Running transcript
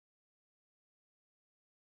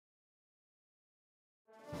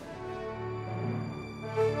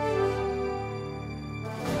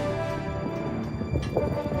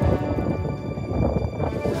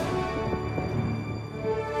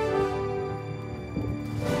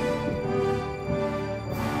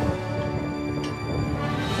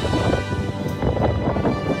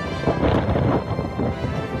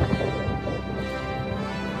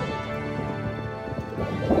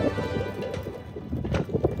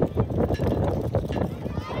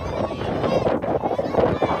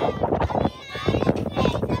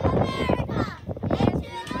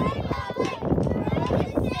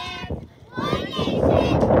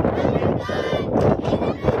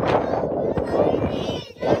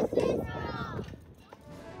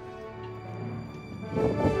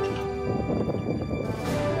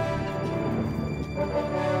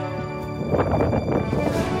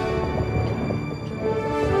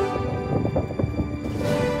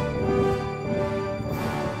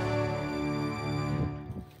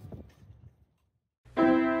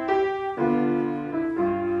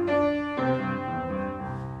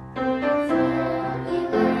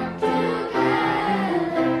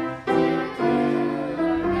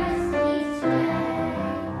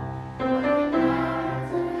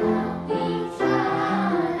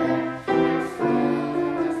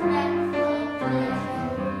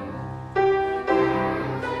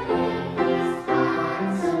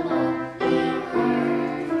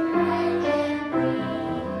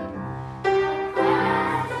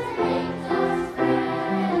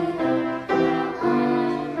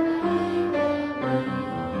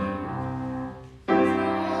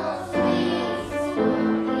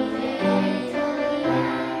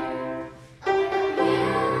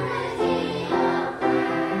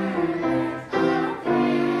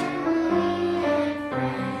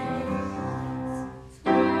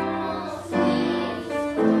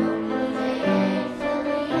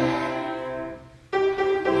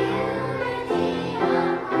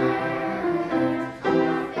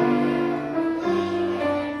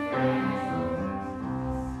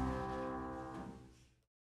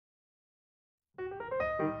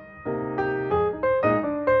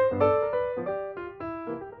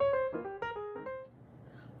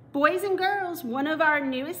Boys and girls, one of our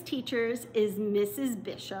newest teachers is Mrs.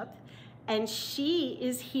 Bishop, and she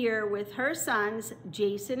is here with her sons,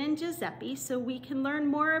 Jason and Giuseppe, so we can learn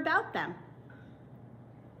more about them.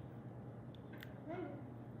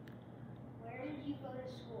 Where did you go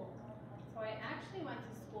to school? So I actually went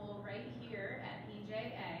to school right here at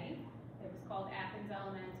EJA. It was called Athens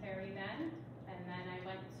Elementary then, and then I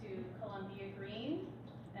went to Columbia Green,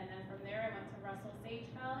 and then from there I went to Russell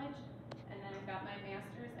Sage College, and then I got my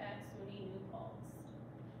master's at SUNY New Paltz.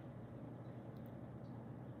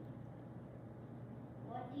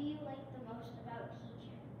 What do you like the most about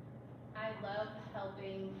teaching? I love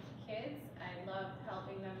helping kids. I love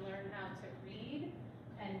helping them learn how to read,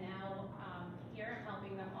 and now here I'm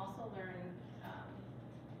helping them also learn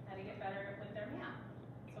how to get better with their math.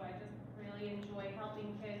 So I just really enjoy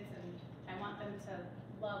helping kids, and I want them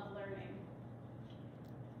to love learning.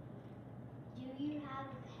 Do you have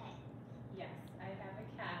a pet? Yes, I have a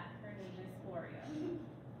cat. Her name is Oreo.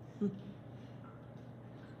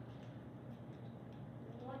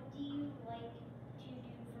 What do you like to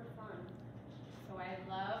do for fun? So I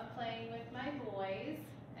love playing with my boys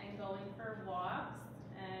and going for walks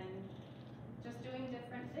and just doing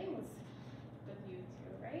different things with you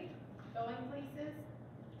two, right? Going places.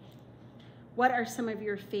 What are some of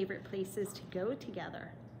your favorite places to go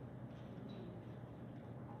together?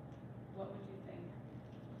 What would you think?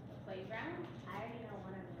 The playground? I already know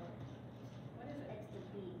one of them. What is it? It's the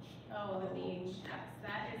beach. Oh, the beach. Yes,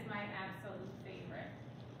 that is my absolute favorite.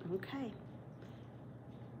 Okay.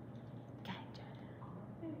 Okay,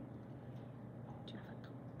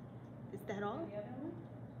 is that all? The other one?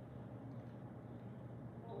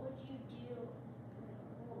 What would you do?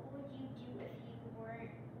 What would you do if you were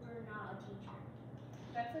not a teacher?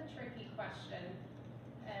 That's a tricky question,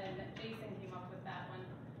 and Jason came up with that one.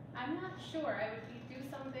 I'm not sure. I would do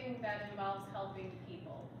something that involves helping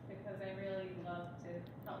people, because I really love to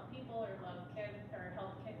help people or love kids or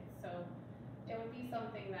help kids. So it would be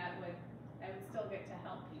something that I would still get to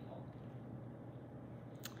help people.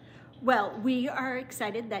 Well, we are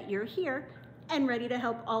excited that you're here and ready to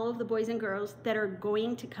help all of the boys and girls that are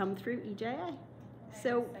going to come through EJA.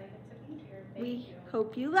 So I'm excited to be here. Thank we you.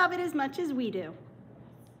 hope you love it as much as we do.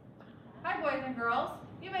 Hi boys and girls.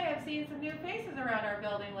 You may have seen some new faces around our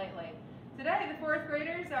building lately. Today the fourth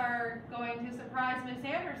graders are going to surprise Miss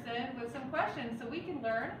Anderson with some questions so we can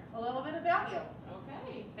learn a little bit about you.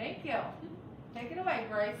 Okay. Thank you. Take it away,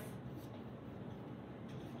 Grace.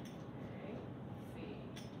 Okay. Let's see.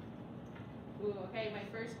 Ooh, okay, my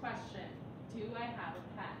first question. Do I have a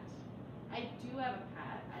pet? I do have a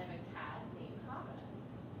pet. I have a cat named Hobbit,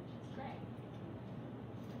 which is great.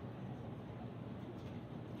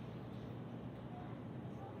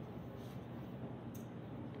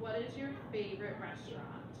 What is your favorite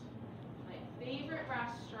restaurant? My favorite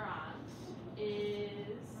restaurant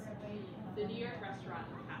is the New York restaurant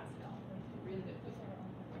in Catskill. Really good food.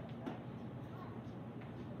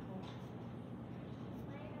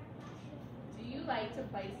 you like to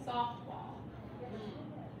play softball?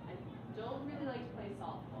 I don't really like to play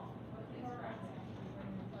softball. Is correct.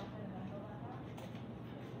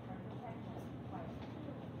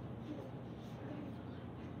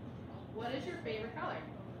 What is your favorite color?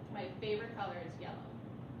 My favorite color is yellow.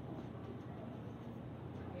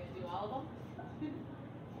 Are you gonna do all of them?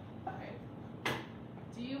 Okay.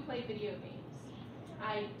 Do you play video games?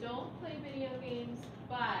 I don't play video games,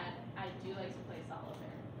 but I do like to play solitaire.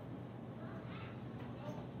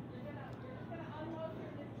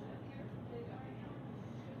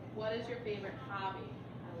 What is your favorite hobby?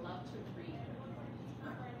 I love to read.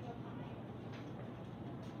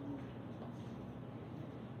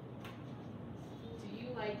 Do you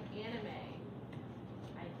like anime?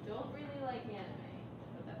 I don't really like anime,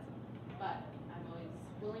 but I'm always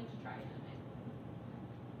willing to try anime.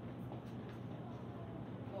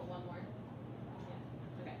 Oh, one more.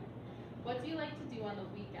 Yeah. Okay. What do you like to do on the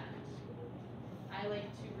weekend? I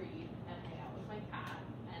like to read and hang out with my cat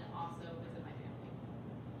and also visit my family.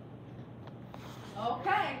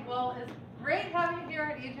 Okay, well, it's great having you here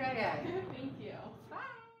at EJA. Thank you. Bye.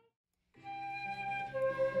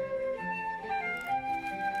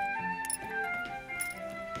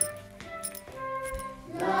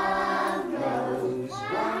 Love grows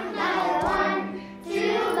 1 by 1,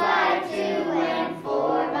 2 by 2, and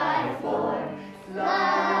 4 by 4.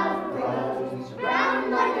 Love grows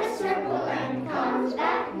round like a circle and comes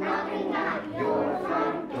back knocking at your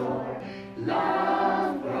front door.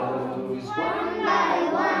 Love grows 1 by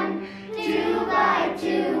 1, 2 by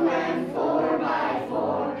 2, and 4 by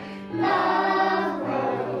 4. Love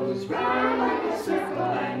grows round like a circle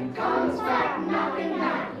and comes back knocking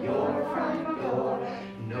at your front door.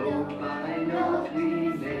 Note by note we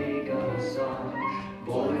make a song,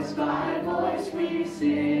 voice by voice we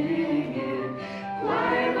sing it,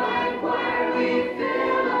 choir by choir we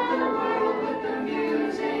fill up the world with the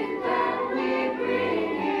music that we bring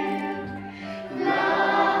in.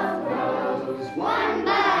 Love grows 1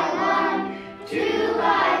 by 1, 2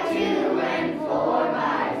 by 2, and 4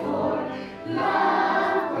 by 4.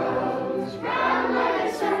 Love grows round like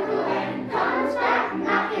a circle and comes back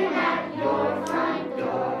knocking at your front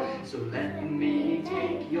door. So let me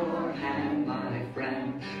take your hand, my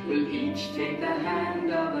friend, we'll each take the hand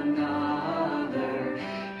of another.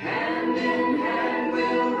 Hand in hand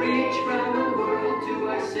we'll reach from the world to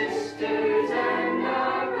our sisters and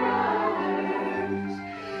our brothers.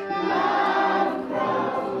 Love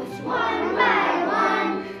grows 1 by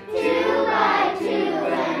 1, 2 by 2,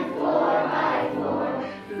 and 4 by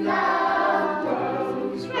 4. Love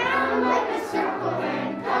grows round like a circle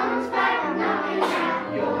and comes back knocking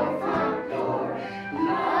at your front door.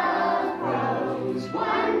 Love grows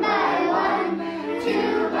 1 by 1,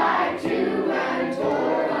 2 by 2, and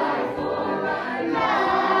 4 by 4.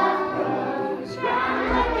 Love grows round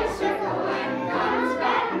like a circle and comes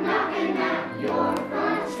back knocking at your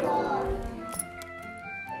front door.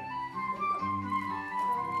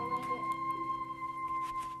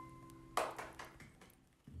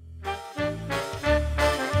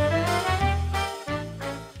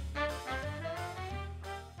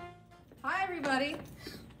 Hi, everybody.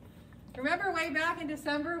 Remember way back in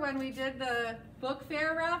December when we did the book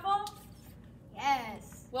fair raffle?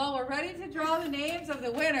 Yes. Well, we're ready to draw the names of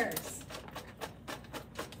the winners.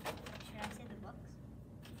 Should I say the books?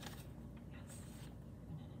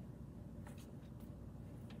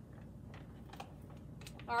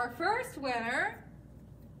 Our first winner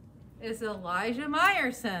is Elijah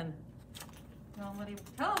Meyerson. Tell him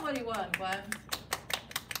what he won, Glenn.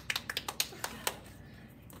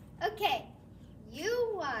 Okay,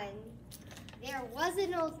 you won. There was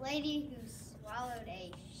an old lady who swallowed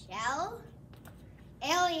a shell.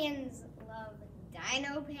 Aliens love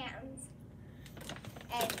dino pants.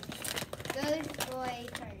 And good boy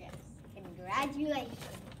Curtis. Congratulations.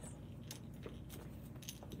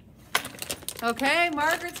 Okay,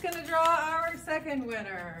 Margaret's going to draw our second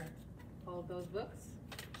winner. Hold those books.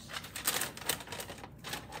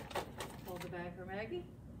 Hold the bag for Maggie.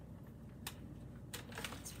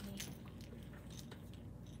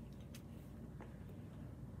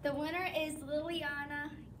 The winner is Liliana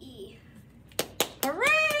E.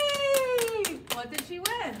 Hooray! What did she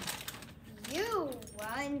win? You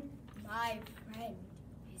won. My friend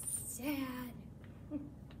is sad.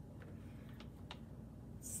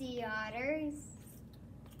 Sea otters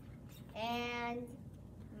and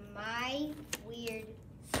my weird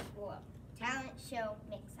school talent show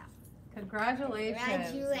mix-up. Congratulations,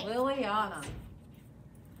 Congratulations. Liliana.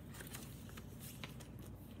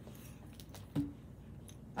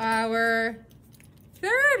 Our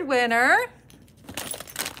third winner.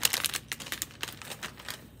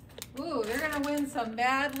 Ooh, they're gonna Joanna wins some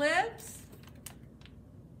Mad Libs.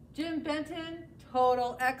 Jim Benton,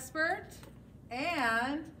 total expert.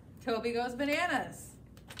 And Toby goes bananas.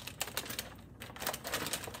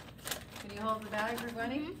 Can you hold the bag for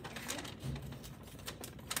Gwenny? Mm-hmm.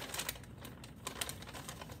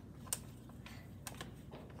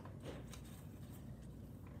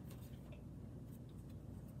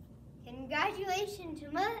 Congratulations to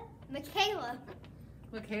Michaela.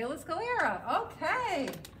 Michaela Scalera. Okay.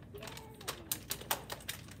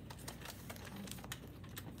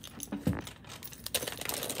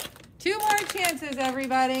 Two more chances,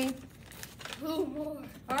 everybody. Two more.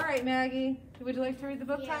 All right, Maggie. Would you like to read the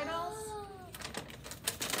book Yeah. titles?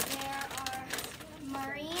 There are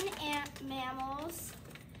marine mammals,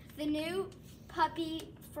 the new puppy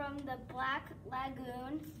from the Black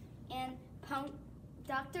Lagoon, and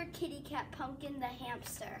Dr. Kitty Cat Pumpkin the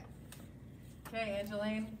hamster. Okay,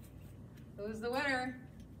 Angeline. Who's the winner?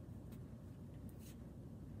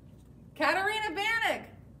 Katarina Bannock.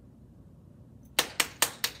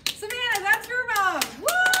 Savannah, that's your mom.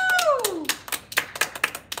 Woo!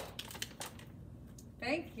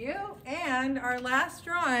 Thank you. And our last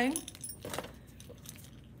drawing.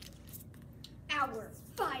 Our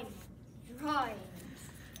final drawings.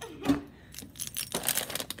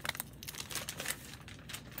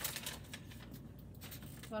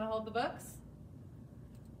 Want to hold the books?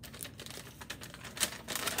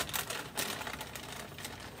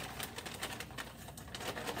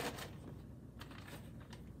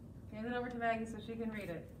 Hand it over to Maggie so she can read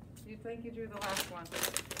it. Do you think you drew the last one?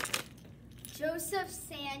 Joseph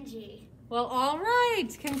Sanji. Well, all right.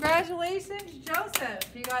 Congratulations, Joseph.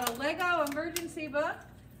 You got a Lego emergency book,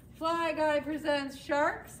 Fly Guy Presents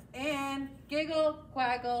Sharks, and Giggle,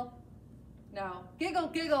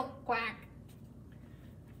 Giggle, Quack.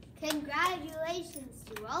 Congratulations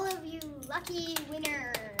to all of you lucky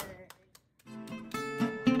winners.